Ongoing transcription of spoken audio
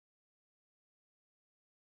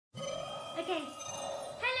Okay,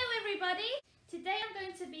 hello everybody. Today I'm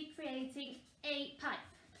going to be creating a pipe.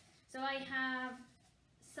 So I have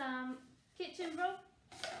some kitchen rope,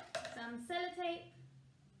 some sellotape,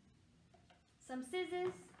 some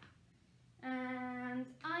scissors, and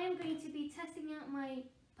I am going to be testing out my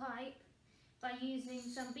pipe by using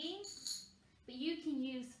some beans, but you can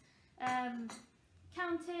use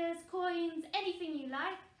counters, coins, anything you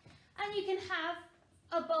like, and you can have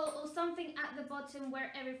a bowl or something at the bottom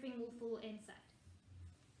where everything will fall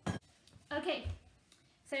inside. Okay,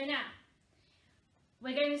 so now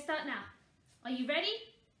we're going to start now. Are you ready?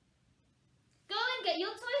 Go and get your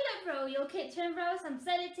toilet roll, your kitchen roll, some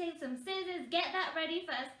sellotape, some scissors, get that ready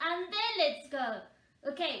first, and then let's go.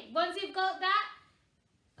 Okay, once you've got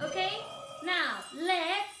that, okay, now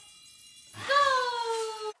let's go!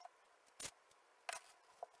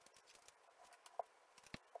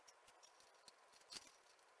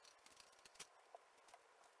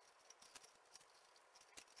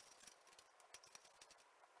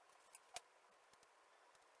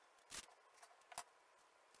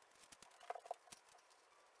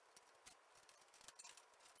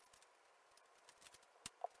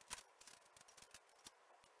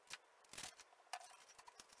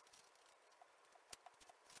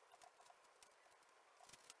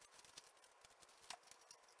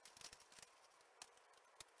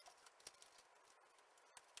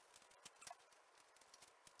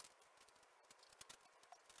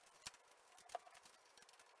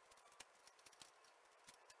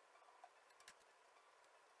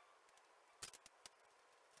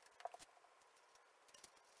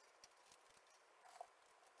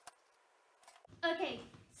 Okay,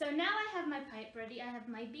 so now I have my pipe ready, I have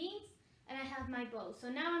my beans and I have my bowl. So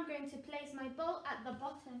now I'm going to place my bowl at the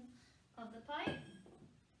bottom of the pipe,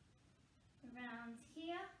 around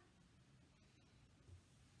here.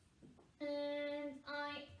 And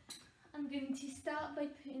I'm going to start by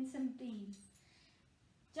putting some beans,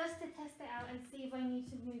 just to test it out and see if I need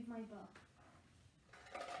to move my bowl.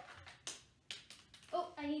 Oh,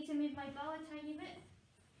 I need to move my bowl a tiny bit.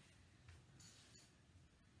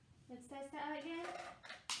 Let's test it out again.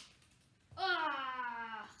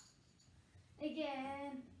 Ah!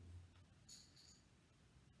 Again.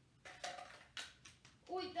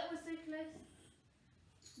 Oi, that was so close.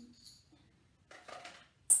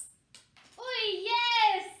 Oi,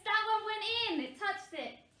 yes! That one went in. It touched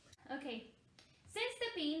it. Okay. Since the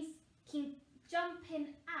beans can jump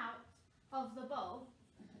in out of the bowl,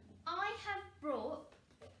 I have brought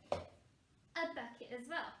a bucket as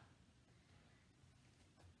well.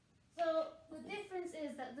 So the difference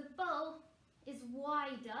is that the bowl is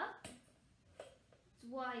wider,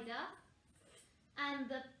 and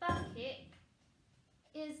the bucket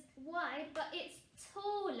is wide, but it's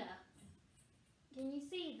taller. Can you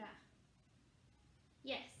see that?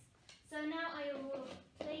 Yes. So now I will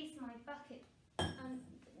place my bucket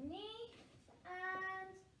underneath, and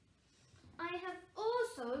I have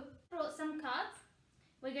also brought some cards.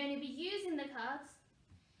 We're going to be using the cards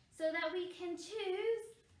so that we can choose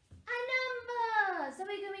a number. So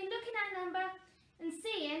we're going to be looking at a number and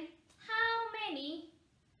seeing how many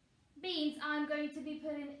beans I'm going to be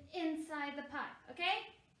putting inside the pipe, okay?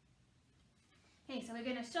 Okay, so we're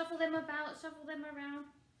going to shuffle them about, shuffle them around.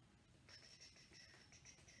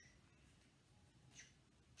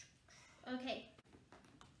 Okay.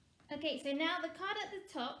 Okay, so now the card at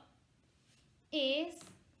the top is...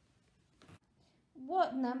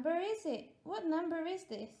 What number is it? What number is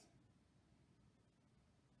this?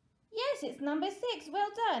 Yes, it's number 6. Well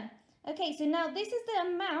done. Okay, so now this is the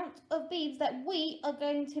amount of beads that we are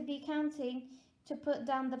going to be counting to put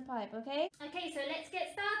down the pipe, okay? Okay, so let's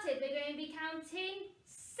get started. We're going to be counting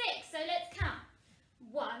 6. So let's count.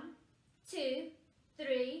 1, 2,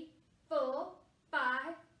 3, 4,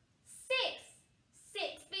 5, 6.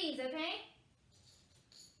 6 beads, okay?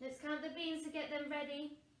 Let's count the beans to get them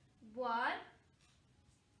ready. 1,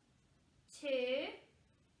 2,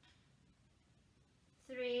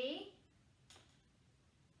 3,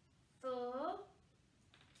 4,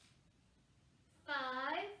 5,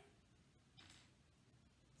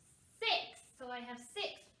 6. So I have 6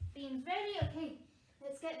 beans ready. Okay,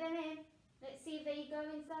 let's get them in. Let's see if they go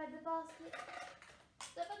inside the basket.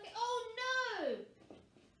 The bucket. Oh no!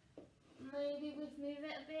 Maybe we'll move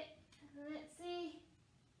it a bit. Let's see.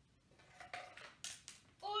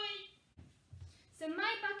 Oi! So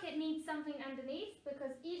my bucket needs something underneath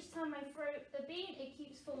because each time I throw the bean, it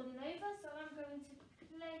keeps falling over. So I'm going to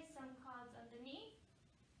place some cards underneath,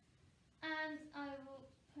 and I will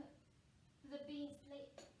put the beans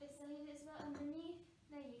plate beside it as well underneath.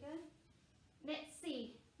 There you go. Let's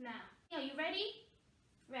see now. Are you ready?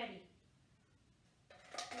 Ready.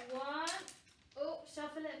 1,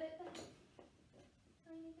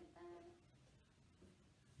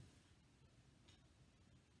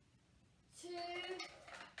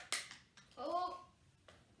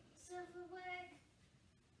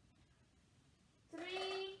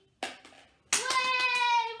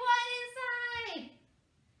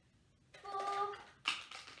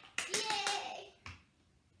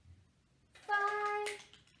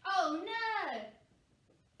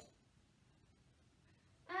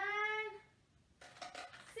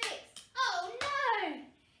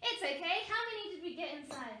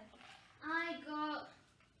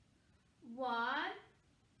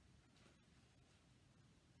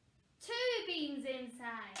 beans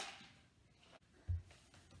inside.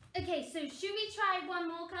 Okay, so should we try one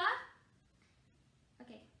more card?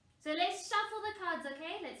 Okay, so let's shuffle the cards,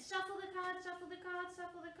 okay? Let's shuffle the cards, shuffle the cards,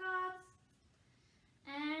 shuffle the cards.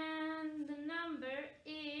 And the number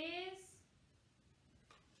is...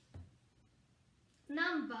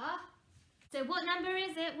 So what number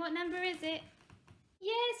is it? What number is it?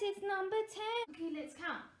 Yes, it's number 10. Okay, let's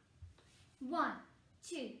count. 1,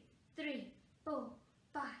 2, 3, 4,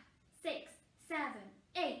 5, 6, 7,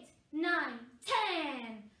 8, 9,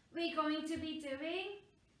 10. We're going to be doing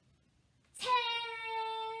 10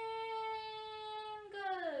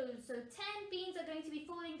 goes. So 10 beans are going to be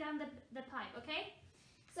falling down the pipe, okay?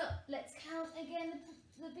 So let's count again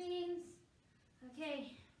the beans.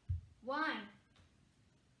 Okay, 1,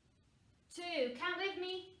 2, count with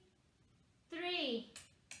me. 3,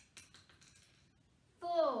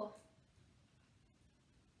 4,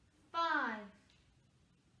 5,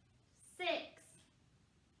 6,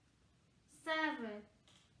 7,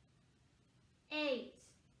 8,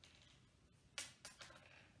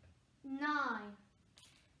 9,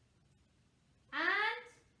 and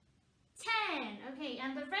 10. Okay,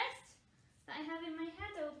 and the rest that I have in my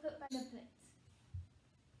hand, I will put back in the plate.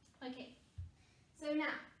 Okay, so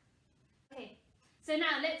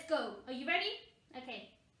now let's go. Are you ready? Okay.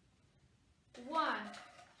 1.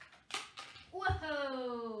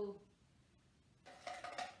 Whoa.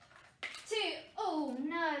 2. Oh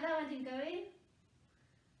no, that one didn't go in.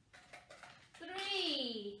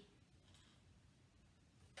 3.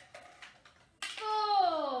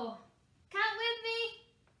 4. Count with me.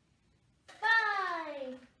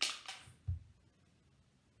 5.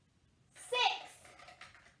 6.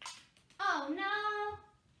 Oh no.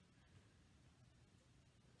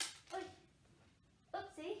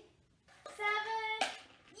 Oopsie. 7.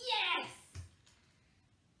 Yes.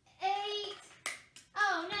 8.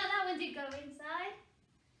 Oh no, that one did go inside.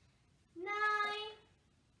 9.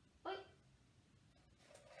 Oi.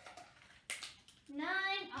 9.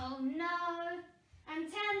 Oh no. And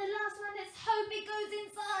 10, the last one. Let's hope it goes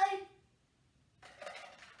inside.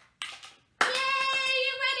 Yay!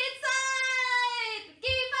 You went inside!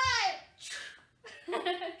 Give me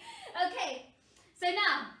 5. Okay. So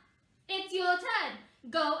now, it's your turn.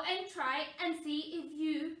 Go and try and see if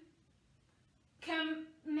you can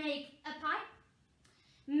make a pipe.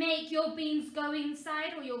 Make your beans go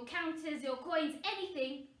inside, or your counters, your coins,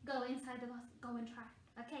 anything, go inside the basket. Go and try.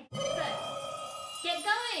 Okay, so get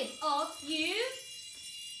going. Off you